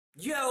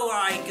Yo,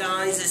 alright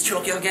guys, it's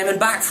ChalkyRgaming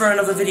back for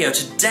another video.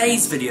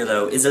 Today's video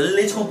though is a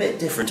little bit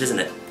different, isn't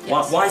it?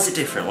 Yes. Why is it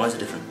different? Why is it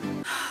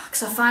different?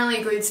 Because I finally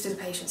agreed to do the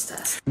patience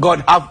test.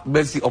 God have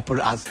mercy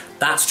upon us.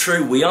 That's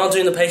true, we are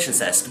doing the patience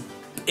test.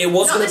 It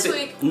was not gonna this be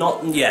week.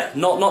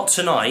 Not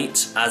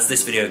tonight, as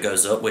this video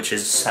goes up, which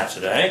is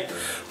Saturday.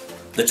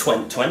 The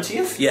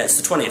 20th? Yeah, it's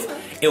the 20th.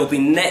 It will be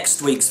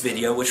next week's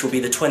video, which will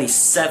be the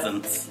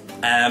 27th.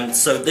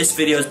 So this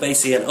video is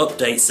basically an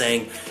update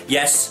saying,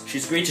 yes,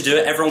 she's agreed to do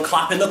it. Everyone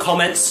clap in the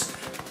comments.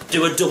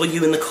 Do a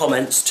W in the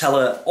comments, tell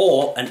her,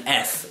 or an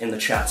F in the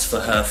chats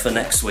for her for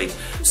next week.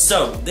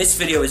 So this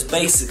video is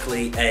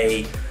basically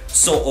a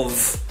sort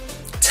of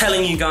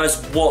telling you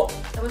guys what...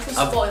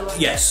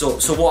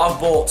 So what I've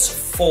bought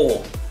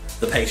for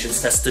the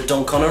patience test to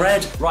dunk on her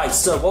head. Right,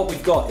 so what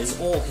we've got is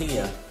all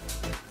here.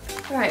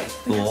 Right.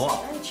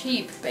 What? Very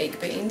cheap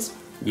baked beans.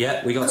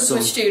 Yeah, we got some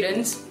for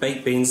students.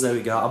 Baked beans, there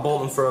we go. I bought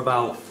them for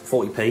about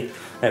 40p.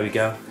 There we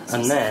go.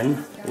 And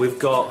then we've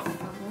got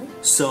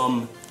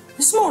some,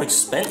 it's more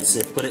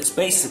expensive, but it's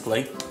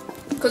basically...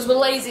 Because we're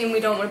lazy and we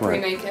don't want to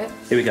pre-make it.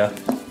 Here we go. I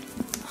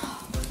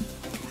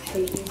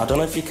hate you. I don't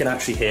know if you can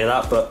actually hear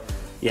that, but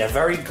yeah,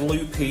 very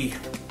gloopy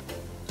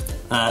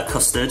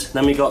custard.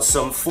 Then we got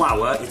some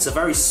flour. It's a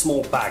very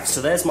small bag. So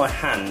there's my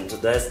hand,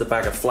 there's the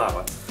bag of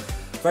flour.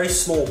 Very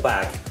small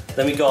bag.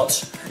 Then we got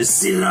the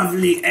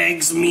lovely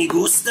eggs me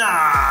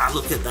gusta.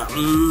 Look at that.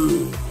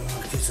 Look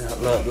at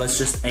that. Look, let's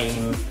just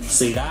aim.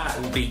 See that?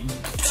 It will be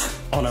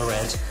on a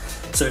red.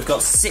 So we've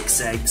got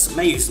 6 eggs.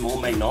 May use more,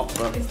 may not,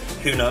 but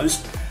who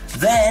knows.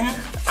 Then,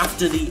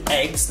 after the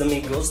eggs, the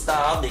me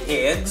gusta, the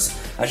eggs,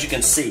 as you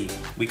can see,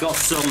 we got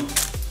some...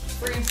 Fruits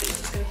that you're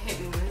just going to hit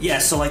me with. Yeah,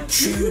 so like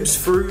tubes,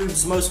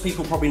 fruits. Most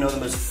people probably know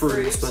them as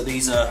fruits, but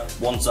these are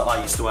ones that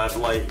I used to have,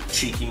 like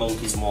cheeky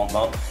monkeys and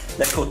whatnot.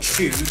 They're called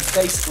tubes.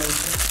 Basically,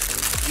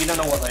 you don't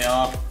know what they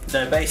are.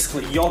 They're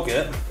basically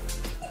yogurt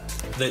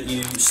that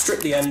you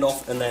strip the end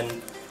off and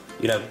then,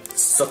 you know,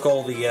 suck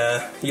all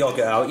the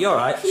yogurt out. You're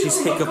alright,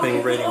 she's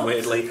hiccuping really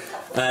weirdly.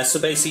 So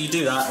basically you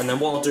do that, and then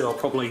what I'll do, I'll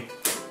probably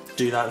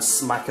do that and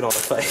smack it on her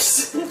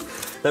face.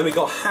 Then we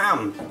got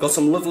ham. Got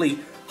some lovely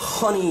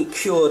honey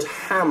cured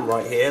ham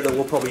right here that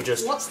we'll probably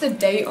just... What's the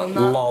date on that?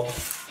 Lob.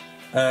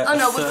 Oh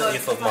no,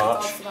 30th of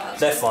March.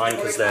 They're fine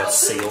because they're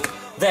sealed.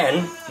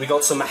 Then we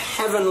got some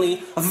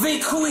heavenly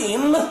whipped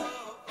cream.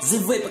 The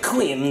whipped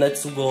cream.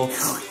 Let's go.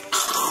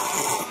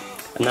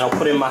 And now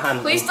put in my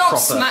hand. Please don't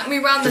smack me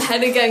around the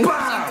head again,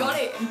 because I got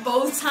it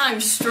both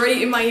times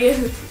straight in my ear,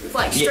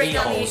 like straight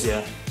down the ears.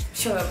 Yeah.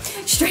 Shut up.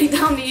 Straight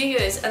down the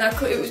ears, and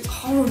it was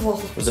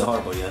horrible. Was it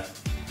horrible? Yeah.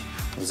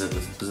 Was it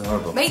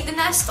horrible? Make the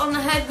nest on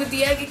the head with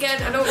the egg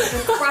again. I don't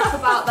give a crap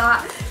about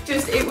that.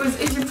 Just it was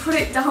if you put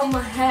it down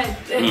my head,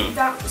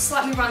 that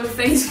slapped me around the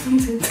face.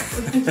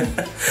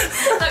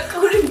 I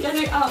couldn't get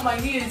it out my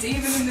ears,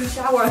 even in the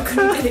shower. I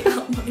couldn't get it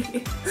out my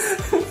ears.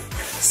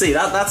 See,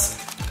 that's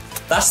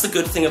the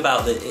good thing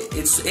about it.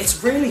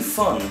 It's really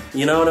fun.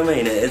 You know what I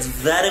mean? It's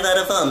very,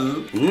 very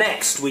fun.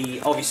 Next, we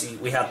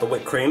had the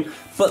whipped cream,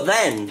 but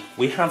then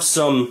we have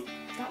some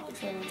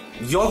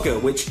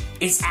yogurt, which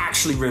is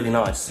actually really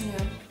nice.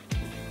 Yeah.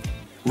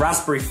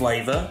 Raspberry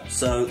flavour,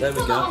 so there we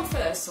go. Put that on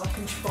first so I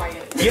can try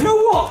it. You know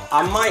what?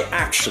 I might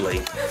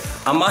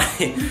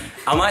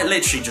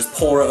literally just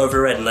pour it over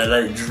her head and let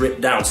it drip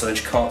down so then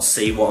she can't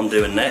see what I'm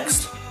doing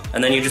next.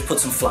 And then you just put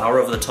some flour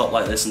over the top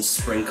like this and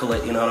sprinkle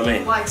it, you know what I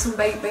mean? Like some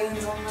baked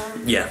beans on there.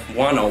 Yeah,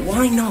 why not?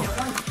 Why not?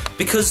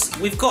 Because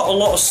we've got a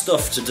lot of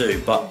stuff to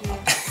do, but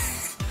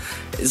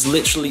it's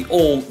literally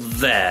all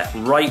there,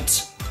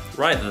 right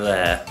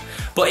there.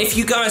 But if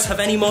you guys have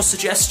any more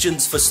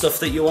suggestions for stuff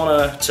that you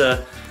want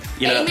to,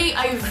 you know... Amy,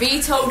 I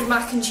vetoed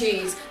mac and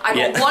cheese. I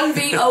got one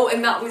veto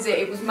and that was it.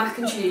 It was mac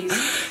and cheese.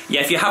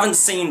 Yeah, if you haven't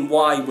seen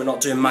why we're not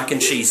doing mac and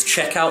cheese,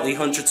 check out the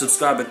 100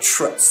 subscriber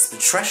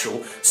special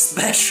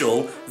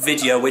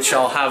video, which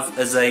I'll have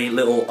as a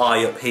little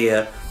eye up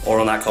here or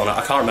on that corner.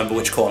 I can't remember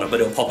which corner,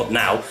 but it'll pop up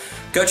now.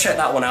 Go check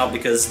that one out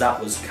because that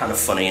was kind of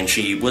funny and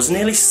she was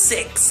nearly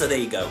 6, so there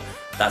you go.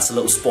 That's a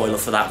little spoiler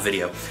for that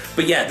video.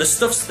 But yeah, the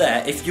stuff's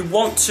there. If you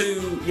want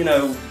to, you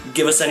know,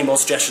 give us any more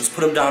suggestions,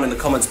 put them down in the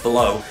comments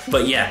below.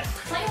 But yeah.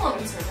 I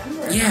want me to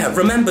remember. Yeah,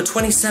 remember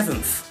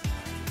 27th.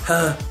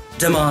 Her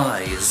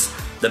demise.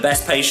 The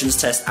best patience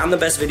test and the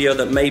best video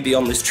that may be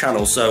on this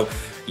channel, so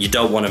you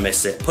don't want to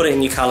miss it. Put it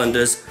in your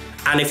calendars.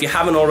 And if you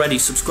haven't already,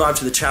 subscribe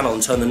to the channel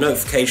and turn the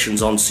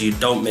notifications on so you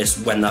don't miss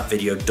when that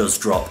video does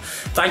drop.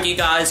 Thank you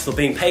guys for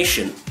being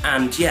patient.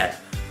 And yeah,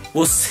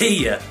 we'll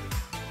see you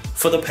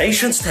for the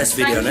patience test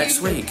video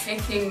next week.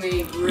 Kicking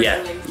me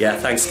really, yeah,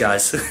 thanks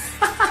guys.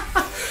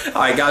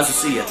 Alright guys, we'll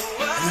see you in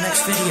the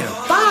next video.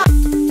 Bye!